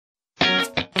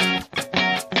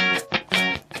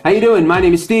How you doing? My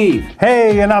name is Steve.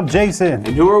 Hey, and I'm Jason. And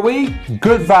who are we?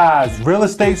 Good Vibes Real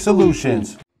Estate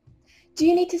Solutions. Do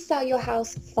you need to sell your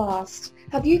house fast?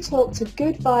 Have you talked to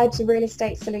Good Vibes Real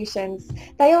Estate Solutions?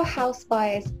 They are house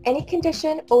buyers, any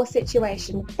condition or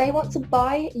situation. They want to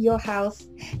buy your house.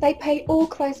 They pay all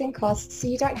closing costs, so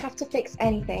you don't have to fix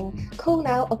anything. Call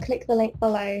now or click the link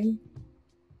below.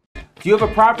 Do you have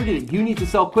a property that you need to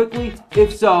sell quickly?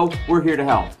 If so, we're here to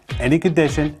help. Any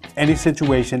condition, any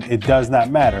situation, it does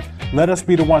not matter. Let us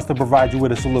be the ones to provide you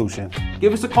with a solution.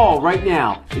 Give us a call right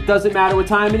now. It doesn't matter what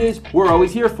time it is, we're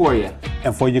always here for you.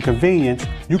 And for your convenience,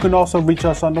 you can also reach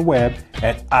us on the web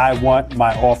at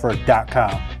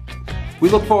iwantmyoffer.com. We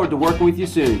look forward to working with you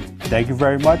soon. Thank you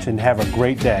very much and have a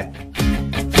great day.